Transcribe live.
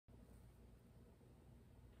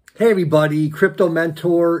Hey everybody, Crypto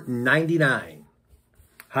Mentor 99.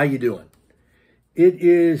 How you doing? It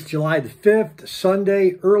is July the 5th,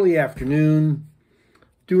 Sunday, early afternoon,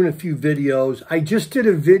 doing a few videos. I just did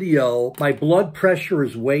a video. My blood pressure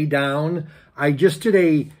is way down. I just did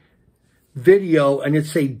a video and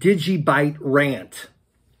it's a Digibyte rant.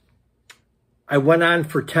 I went on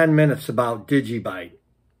for 10 minutes about Digibyte.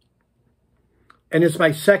 And it's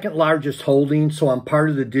my second largest holding, so I'm part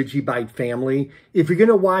of the Digibyte family. If you're going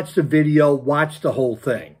to watch the video, watch the whole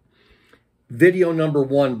thing. Video number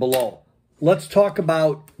 1 below. Let's talk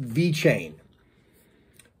about VeChain.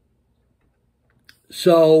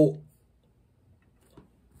 So,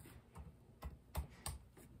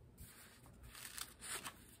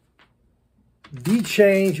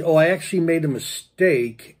 VeChain, I actually made a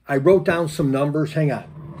mistake. I wrote down some numbers. Hang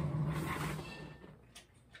on.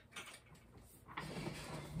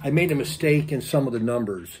 I made a mistake in some of the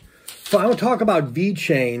numbers. So I want to talk about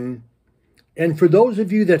VeChain. And for those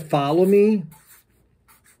of you that follow me,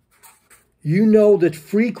 you know that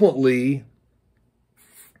frequently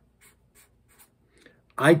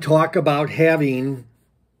I talk about having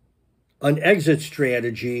an exit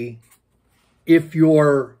strategy if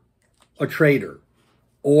you're a trader,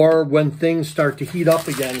 or when things start to heat up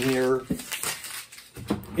again here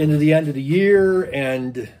into the end of the year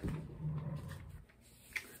and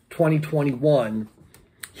 2021.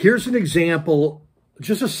 Here's an example,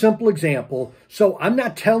 just a simple example. So I'm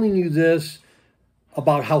not telling you this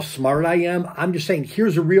about how smart I am. I'm just saying,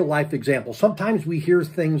 here's a real life example. Sometimes we hear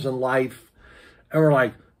things in life and we're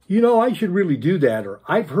like, you know, I should really do that. Or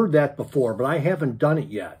I've heard that before, but I haven't done it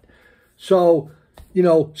yet. So, you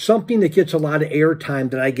know, something that gets a lot of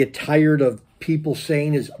airtime that I get tired of people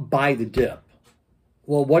saying is buy the dip.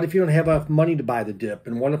 Well, what if you don't have enough money to buy the dip?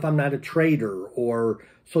 And what if I'm not a trader? Or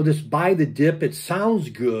so this buy the dip, it sounds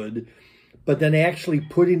good, but then actually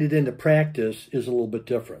putting it into practice is a little bit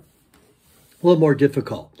different, a little more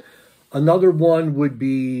difficult. Another one would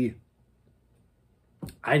be,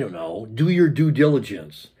 I don't know, do your due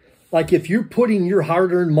diligence. Like if you're putting your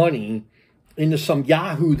hard-earned money into some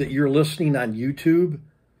Yahoo that you're listening on YouTube,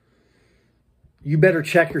 you better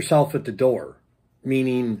check yourself at the door.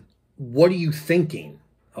 Meaning, what are you thinking?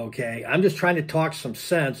 Okay, I'm just trying to talk some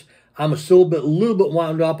sense. I'm a little bit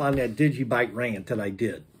wound up on that Digibyte rant that I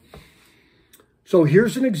did. So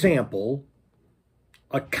here's an example,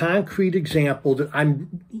 a concrete example that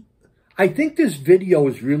I think this video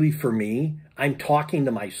is really for me. I'm talking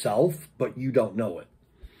to myself, but you don't know it.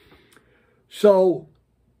 So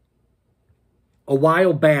a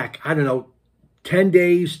while back, I don't know, 10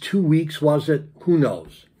 days, 2 weeks was it? Who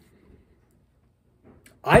knows?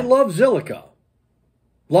 I love Zilliqa.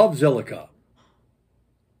 Love Zilliqa.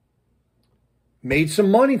 Made some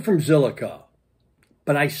money from Zilliqa,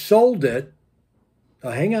 but I sold it. Oh,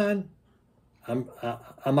 hang on. I'm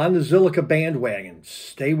on the Zilliqa bandwagon.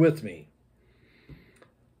 Stay with me.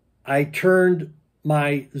 I turned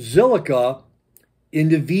my Zilliqa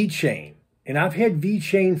into VeChain, and I've had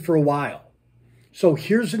VeChain for a while. So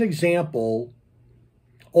here's an example.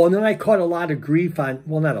 Oh, and then I caught a lot of grief on,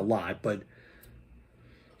 well, not a lot, but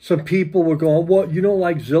some people were going, well, you don't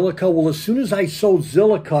like Zilliqa? Well, as soon as I sold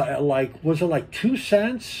Zilliqa at like, was it like 2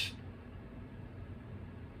 cents?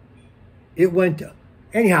 It went,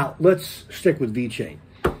 anyhow, let's stick with VeChain.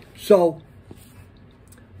 So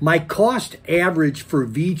my cost average for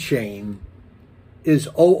VeChain is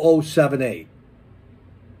 0078.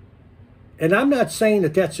 And I'm not saying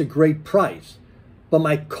that that's a great price, but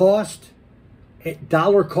my cost,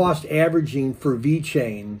 dollar cost averaging for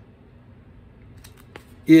VeChain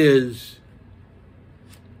is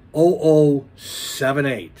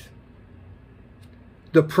 0078.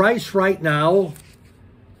 The price right now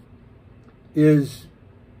is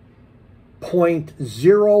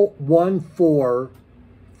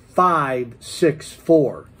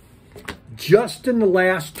 0.014564. Just in the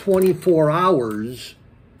last 24 hours,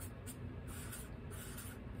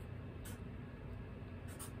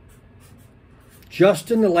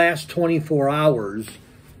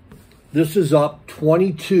 this is up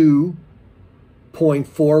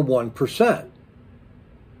 22.41%.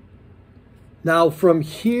 Now, from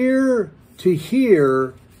here to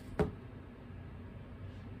here,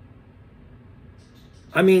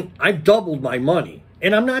 I mean, I've doubled my money.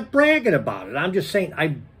 And I'm not bragging about it. I'm just saying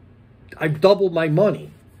I've doubled my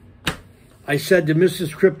money. I said to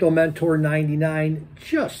Mrs. Crypto Mentor 99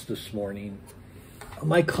 just this morning, I'm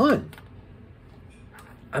like, hun,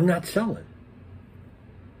 I'm not selling.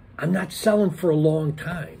 I'm not selling for a long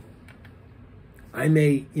time. I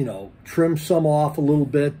may, you know, trim some off a little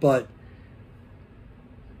bit, but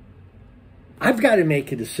I've got to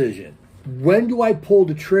make a decision. when do I pull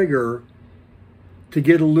the trigger to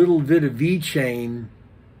get a little bit of VeChain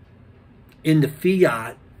into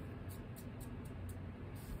fiat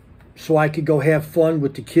so I could go have fun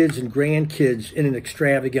with the kids and grandkids in an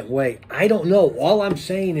extravagant way? I don't know. All I'm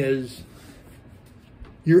saying is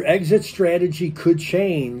your exit strategy could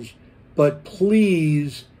change, but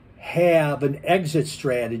please have an exit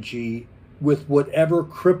strategy with whatever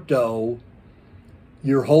crypto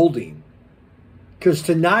you're holding. Because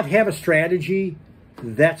to not have a strategy,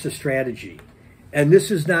 that's a strategy. And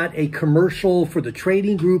this is not a commercial for the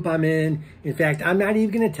trading group I'm in. In fact, I'm not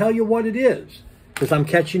even going to tell you what it is, because I'm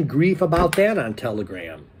catching grief about that on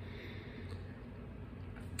Telegram.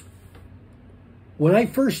 When I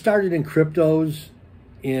first started in cryptos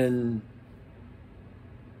in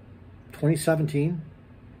 2017,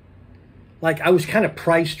 like, I was kind of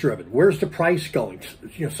price driven. Where's the price going?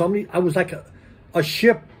 You know, I was like a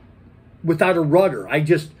ship without a rudder.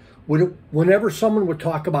 Whenever someone would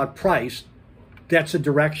talk about price, that's a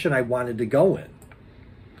direction I wanted to go in.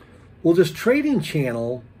 Well, this trading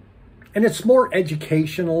channel, and it's more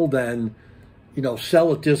educational than, you know,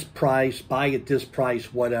 sell at this price, buy at this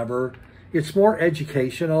price, whatever. It's more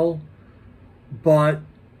educational, but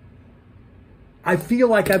I feel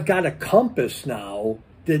like I've got a compass now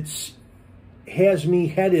that has me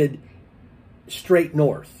headed straight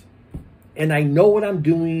north. And I know what I'm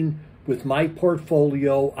doing with my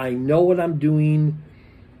portfolio. I know what I'm doing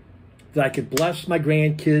that I could bless my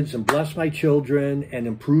grandkids and bless my children and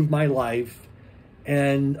improve my life.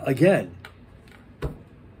 And again,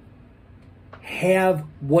 have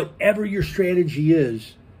whatever your strategy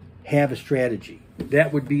is, have a strategy.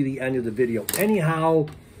 That would be the end of the video. Anyhow,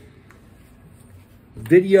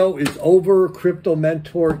 video is over. Crypto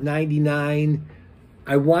Mentor 99.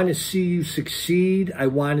 I want to see you succeed. I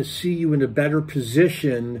want to see you in a better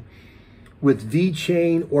position with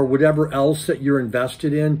VeChain or whatever else that you're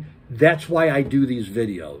invested in. That's why I do these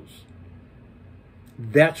videos.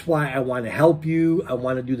 That's why I want to help you. I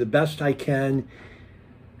want to do the best I can,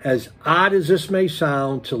 as odd as this may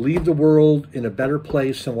sound, to leave the world in a better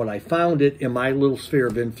place than what I found it in my little sphere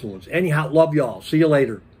of influence. Anyhow, love y'all. See you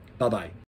later. Bye-bye.